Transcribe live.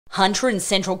Hunter and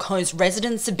Central Coast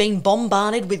residents have been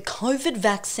bombarded with COVID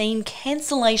vaccine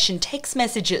cancellation text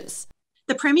messages.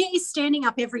 The Premier is standing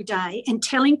up every day and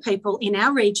telling people in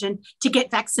our region to get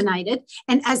vaccinated.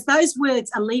 And as those words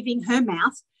are leaving her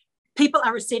mouth, people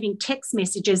are receiving text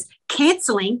messages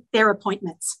cancelling their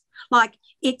appointments. Like,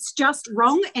 it's just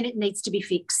wrong and it needs to be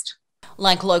fixed.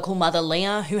 Like local mother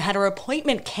Leah, who had her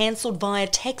appointment cancelled via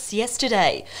text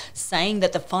yesterday, saying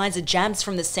that the Pfizer jabs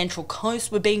from the Central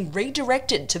Coast were being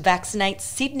redirected to vaccinate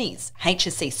Sydney's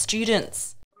HSC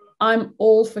students. I'm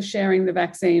all for sharing the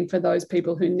vaccine for those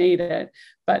people who need it,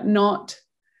 but not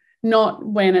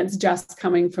when it's just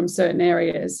coming from certain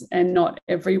areas and not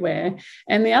everywhere.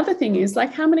 And the other thing is,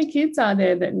 like, how many kids are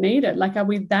there that need it? Like, are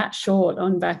we that short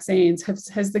on vaccines?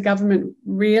 Has the government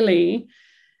really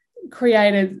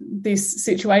created this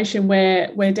situation where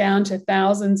we're down to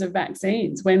thousands of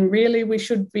vaccines when really we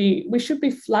should be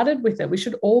flooded with it? We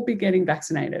should all be getting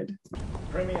vaccinated.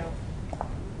 Premier,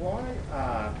 why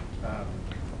are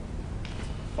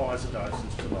Pfizer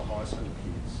doses to the high school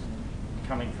kids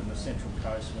coming from the Central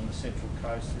Coast when the Central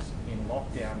Coast is in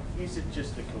lockdown? Is it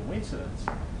just a coincidence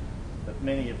that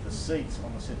many of the seats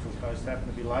on the Central Coast happen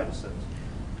to be Labor seats?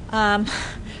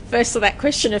 First of all, that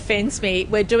question offends me.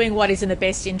 We're doing what is in the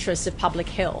best interest of public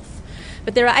health.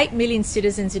 But there are 8 million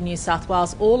citizens in New South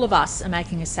Wales. All of us are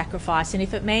making a sacrifice. And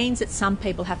if it means that some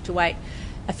people have to wait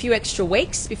a few extra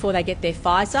weeks before they get their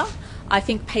Pfizer, I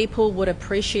think people would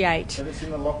appreciate. But it's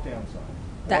in the lockdown zone.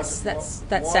 I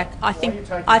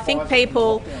think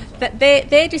people that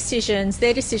their decisions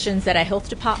that our health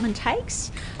department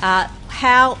takes.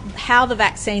 How the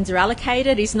vaccines are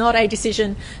allocated is not a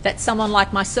decision that someone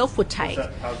like myself would take. Does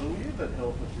that puzzle you that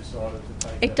health have decided to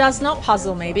take? It does not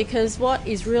puzzle me, because what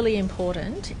is really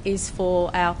important is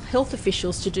for our health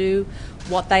officials to do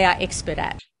what they are expert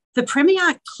at. The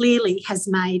Premier clearly has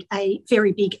made a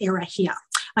very big error here.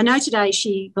 I know today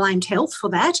she blamed health for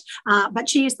that, but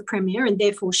she is the Premier and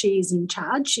therefore she is in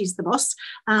charge. She's the boss.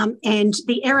 And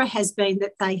the error has been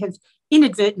that they have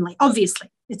inadvertently, obviously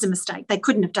it's a mistake, they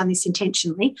couldn't have done this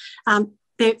intentionally,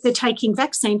 they're taking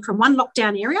vaccine from one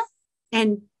lockdown area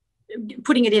and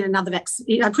putting it in another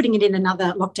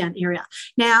lockdown area.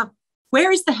 Now,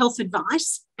 where is the health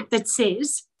advice that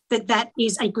says that that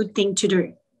is a good thing to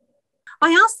do?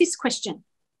 I ask this question.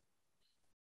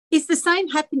 Is the same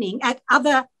happening at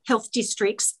other health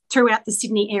districts throughout the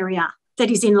Sydney area that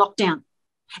is in lockdown?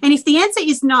 And if the answer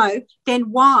is no,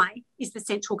 then why is the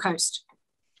Central Coast?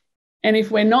 And if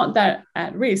we're not that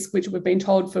at risk, which we've been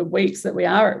told for weeks that we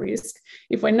are at risk,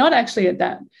 if we're not actually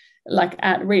at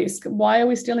risk, why are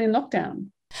we still in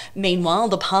lockdown? Meanwhile,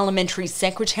 the Parliamentary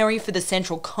Secretary for the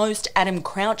Central Coast, Adam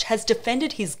Crouch, has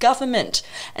defended his government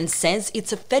and says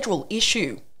it's a federal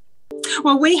issue.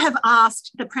 Well, we have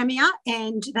asked the Premier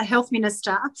and the Health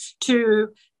Minister to,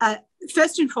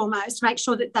 first and foremost, make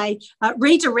sure that they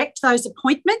redirect those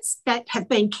appointments that have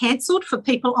been cancelled for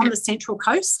people on the Central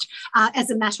Coast as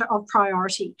a matter of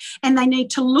priority. And they need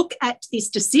to look at this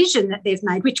decision that they've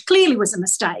made, which clearly was a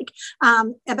mistake,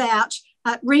 about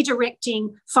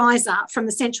redirecting Pfizer from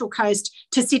the Central Coast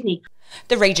to Sydney.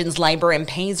 The region's Labor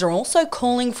MPs are also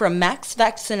calling for a max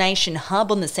vaccination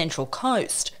hub on the Central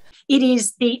Coast. It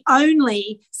is the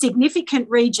only significant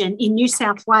region in New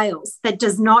South Wales that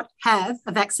does not have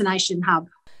a vaccination hub.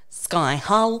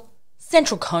 Skaie,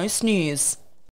 Central Coast News.